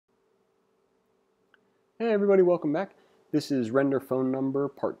Hey everybody, welcome back. This is render phone number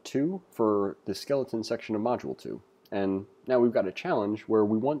part 2 for the skeleton section of module 2. And now we've got a challenge where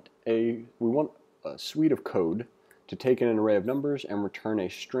we want a suite of code to take in an array of numbers and return a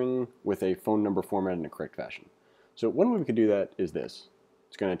string with a phone number formatted in a correct fashion. So one way we could do that is this.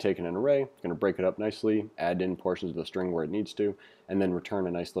 It's going to take in an array, it's going to break it up nicely, add in portions of the string where it needs to, and then return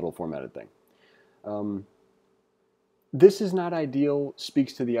a nice little formatted thing. This is not ideal,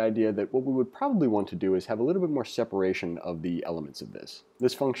 speaks to the idea that what we would probably want to do is have a little bit more separation of the elements of this.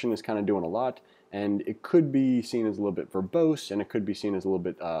 This function is kind of doing a lot, and it could be seen as a little bit verbose, and it could be seen as a little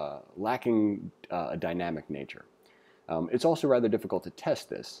bit lacking a dynamic nature. It's also rather difficult to test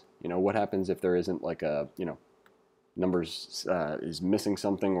this. You know, what happens if there isn't like a, numbers is missing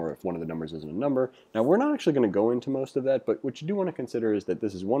something, or if one of the numbers isn't a number. Now, we're not actually going to go into most of that, but what you do want to consider is that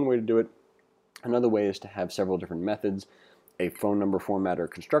this is one way to do it. Another way is to have several different methods, a phone number formatter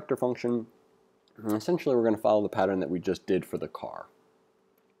constructor function, and essentially we're going to follow the pattern that we just did for the car.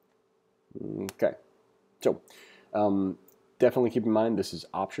 Okay, so definitely keep in mind this is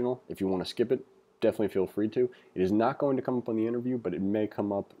optional. If you want to skip it, definitely feel free to. It is not going to come up on the interview, but it may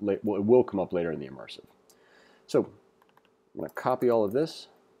come up, well, it will come up later in the immersive. So I'm going to copy all of this,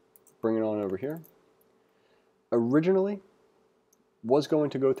 bring it on over here. Originally, was going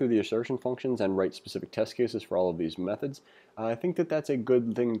to go through the assertion functions and write specific test cases for all of these methods. I think that that's a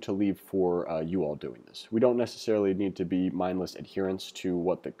good thing to leave for you all doing this. We don't necessarily need to be mindless adherents to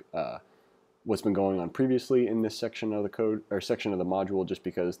what what's been going on previously in this section of the code or section of the module, just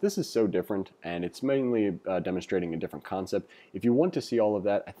because this is so different and it's mainly demonstrating a different concept. If you want to see all of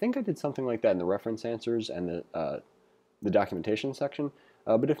that, I think I did something like that in the reference answers and the documentation section.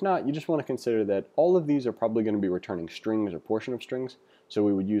 But if not, you just want to consider that all of these are probably going to be returning strings or portion of strings. So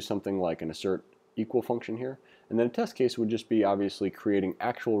we would use something like an assert equal function here. And then a test case would just be obviously creating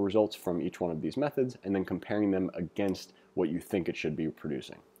actual results from each one of these methods and then comparing them against what you think it should be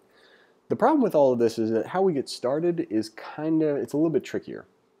producing. The problem with all of this is that how we get started is it's a little bit trickier.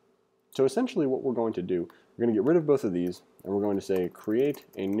 So essentially what we're going to do, we're going to get rid of both of these and we're going to say create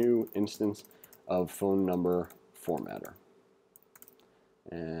a new instance of phone number formatter.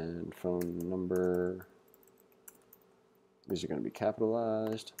 And phone number, these are going to be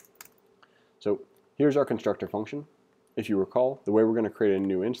capitalized. So here's our constructor function. If you recall, the way we're going to create a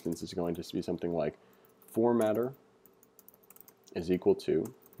new instance is going to be something like formatter is equal to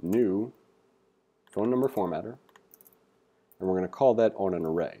new phone number formatter, and we're going to call that on an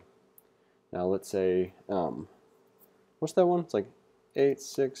array. Now let's say, what's that one? It's like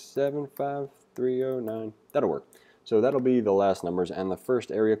 8675309. That'll work. So that'll be the last numbers, and the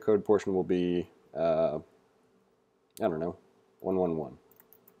first area code portion will be, I don't know, 111.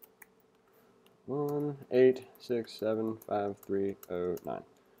 186753009.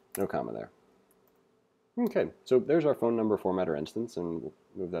 No comma there. Okay, so there's our phone number formatter instance, and we'll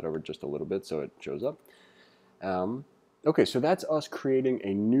move that over just a little bit so it shows up. Okay, so that's us creating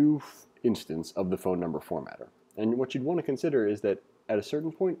a new instance of the phone number formatter. And what you'd want to consider is that at a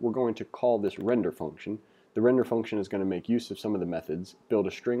certain point, we're going to call this render function. The render function is going to make use of some of the methods, build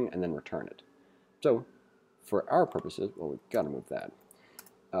a string, and then return it. So for our purposes, well, we've got to move that.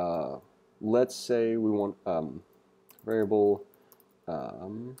 Let's say we want variable,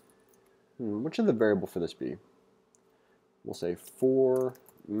 what should the variable for this be? We'll say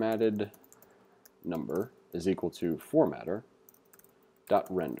formatted number is equal to formatter dot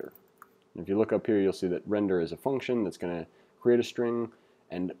render. And if you look up here, you'll see that render is a function that's going to create a string,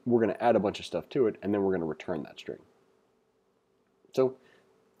 and we're going to add a bunch of stuff to it, and then we're going to return that string. So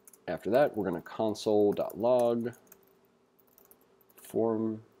after that, we're going to console.log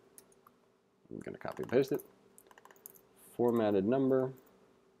form, I'm going to copy and paste it, formatted number,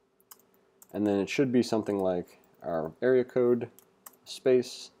 and then it should be something like our area code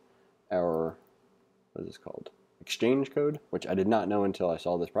space, our, what is this called? Exchange code, which I did not know until I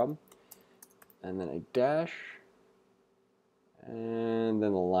saw this problem, and then a dash, and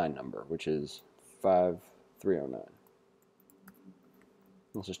then the line number, which is 5309.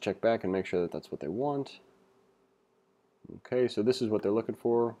 Let's just check back and make sure that that's what they want. Okay, so this is what they're looking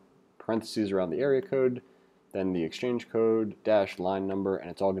for. Parentheses around the area code, then the exchange code, dash, line number,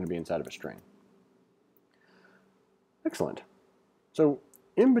 and it's all going to be inside of a string. Excellent. So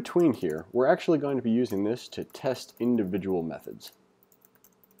in between here, we're actually going to be using this to test individual methods.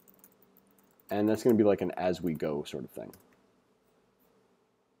 And that's going to be like an as-we-go sort of thing.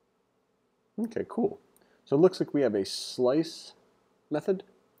 Okay, cool. So it looks like we have a slice method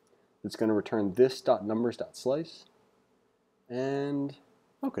that's going to return this.numbers.slice. And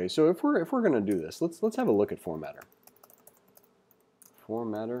okay, so if we're going to do this, let's have a look at formatter.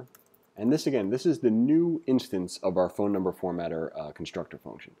 Formatter And this, again, this is the new instance of our phone number formatter constructor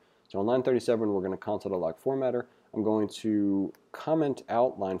function. So on line 37, we're going to console.log formatter. I'm going to comment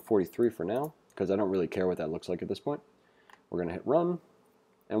out line 43 for now, because I don't really care what that looks like at this point. We're going to hit run,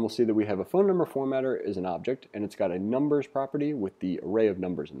 and we'll see that we have a phone number formatter is an object, and it's got a numbers property with the array of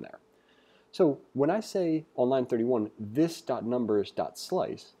numbers in there. So when I say on line 31,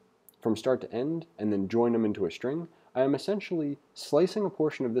 this.numbers.slice from start to end, and then join them into a string, I am essentially slicing a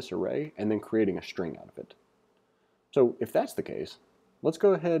portion of this array and then creating a string out of it. So if that's the case, let's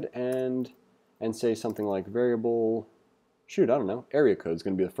go ahead and say something like variable, I don't know, area code is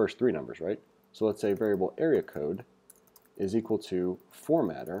going to be the first three numbers, right? So let's say variable area code is equal to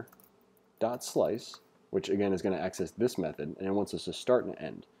formatter.slice, which again is going to access this method, and it wants us to start and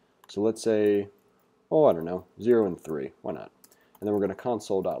end. So let's say, oh, I don't know, 0 and 3, why not? And then we're going to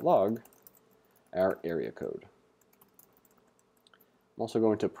console.log our area code. I'm also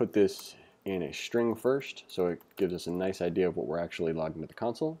going to put this in a string first, so it gives us a nice idea of what we're actually logging to the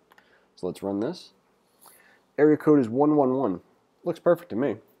console. So let's run this. Area code is 111. Looks perfect to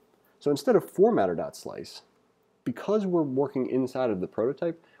me. So instead of formatter.slice, because we're working inside of the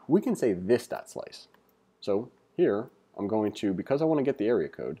prototype, we can say this.slice. So here, I'm going to, because I want to get the area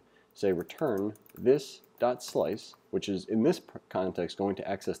code, say return this.slice, which is in this context going to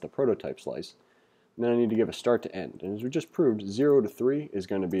access the prototype slice. And then I need to give a start to end. And as we just proved, 0 to 3 is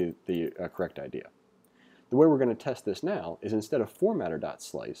going to be the correct idea. The way we're going to test this now is instead of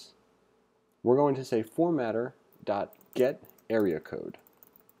formatter.slice, we're going to say formatter.getAreaCode.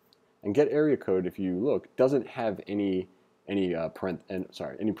 And getAreaCode, if you look, doesn't have any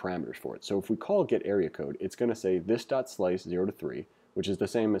parameters for it. So if we call getAreaCode, it's going to say this.slice 0 to 3, which is the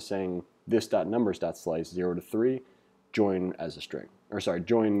same as saying this.numbers.slice 0 to 3, join as a string, or sorry,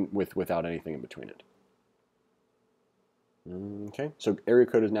 join without anything in between it. Okay, so area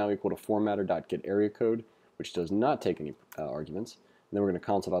code is now equal to formatter.getAreaCode, which does not take any arguments. And then we're going to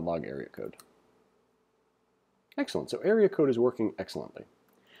console.log area code. Excellent, so area code is working excellently.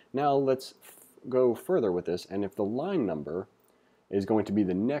 Now let's go further with this, and if the line number is going to be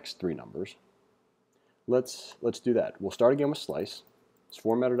the next three numbers, let's do that. We'll start again with slice. It's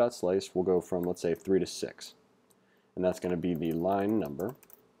formatter.slice. We'll go from, let's say, 3 to 6. And that's going to be the line number.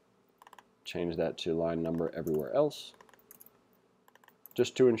 Change that to line number everywhere else,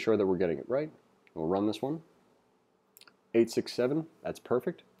 just to ensure that we're getting it right. We'll run this one. 867, that's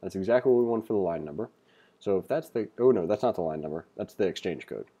perfect. That's exactly what we want for the line number. So if that's the, oh no, that's not the line number. That's the exchange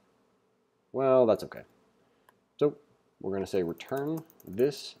code. Well, that's okay. So we're going to say return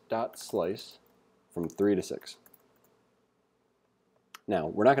this.slice from 3 to 6. Now,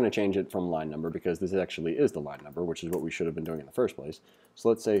 we're not going to change it from line number because this actually is the line number, which is what we should have been doing in the first place. So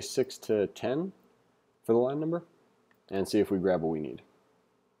let's say 6 to 10 for the line number and see if we grab what we need.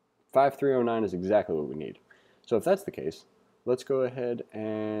 5309 is exactly what we need. So if that's the case, let's go ahead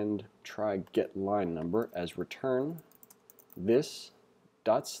and try get line number as return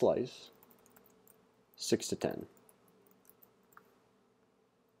this.slice 6 to 10.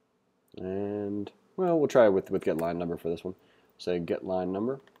 And, well, we'll try with get line number for this one. Say get line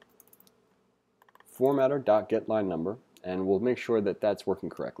number, formatter.get line number, and we'll make sure that that's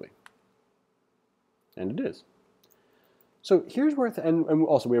working correctly. And it is. So here's where, and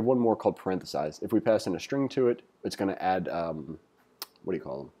also we have one more called parenthesize. If we pass in a string to it, it's going to add, what do you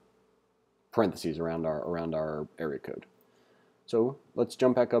call them? Parentheses around our area code. So let's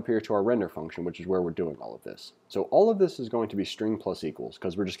jump back up here to our render function, which is where we're doing all of this. So all of this is going to be string plus equals,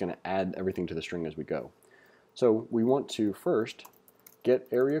 because we're just going to add everything to the string as we go. So we want to first get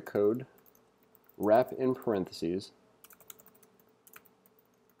area code, wrap in parentheses,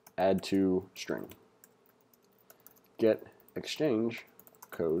 add to string. Get exchange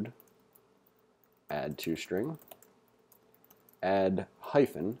code, add to string, add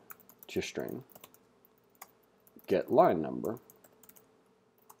hyphen to string, get line number,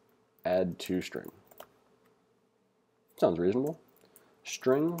 add to string. Sounds reasonable.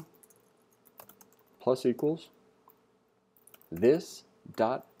 String plus equals this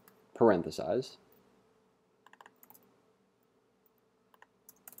dot parenthesize,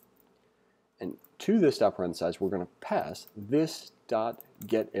 and to this dot parenthesize we're going to pass this dot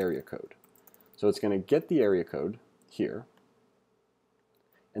get area code. So it's going to get the area code here,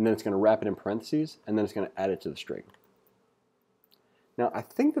 and then it's going to wrap it in parentheses, and then it's going to add it to the string. Now I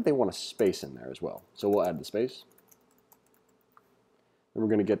think that they want a space in there as well, so we'll add the space. Then we're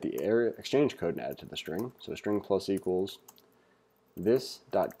going to get the area exchange code and add it to the string. So string plus equals this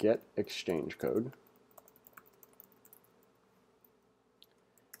dot get exchange code.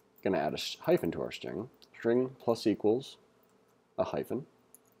 Going to add a hyphen to our string. String plus equals a hyphen.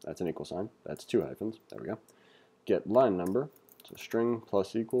 That's an equal sign. That's 2 hyphens. There we go. Get line number. So string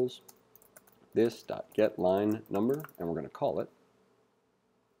plus equals this dot get line number, and we're going to call it.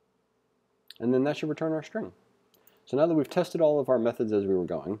 And then that should return our string. So now that we've tested all of our methods as we were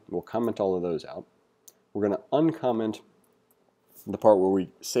going, we'll comment all of those out. We're going to uncomment the part where we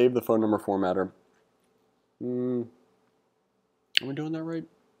save the phone number formatter. Are we doing that right?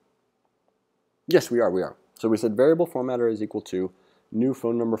 Yes, we are. So we said variable formatter is equal to new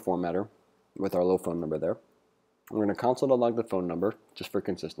phone number formatter with our low phone number there. We're going to console.log the phone number just for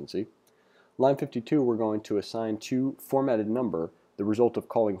consistency. Line 52, we're going to assign to formatted number the result of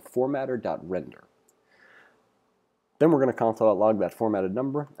calling formatter.render. Then we're going to console.log that formatted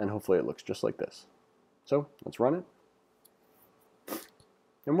number, and hopefully it looks just like this. So let's run it,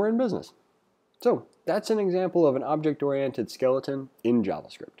 and we're in business. So that's an example of an object-oriented skeleton in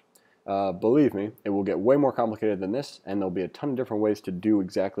JavaScript. Believe me, it will get way more complicated than this, and there'll be a ton of different ways to do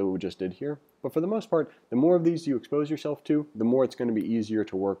exactly what we just did here. But for the most part, the more of these you expose yourself to, the more it's going to be easier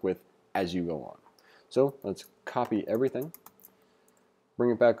to work with as you go on. So let's copy everything,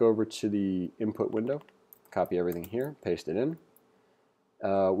 bring it back over to the input window, copy everything here, paste it in.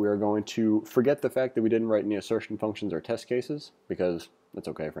 We are going to forget the fact that we didn't write any assertion functions or test cases, because that's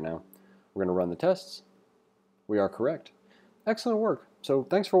okay for now. We're going to run the tests. We are correct. Excellent work. So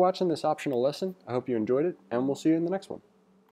thanks for watching this optional lesson. I hope you enjoyed it, and we'll see you in the next one.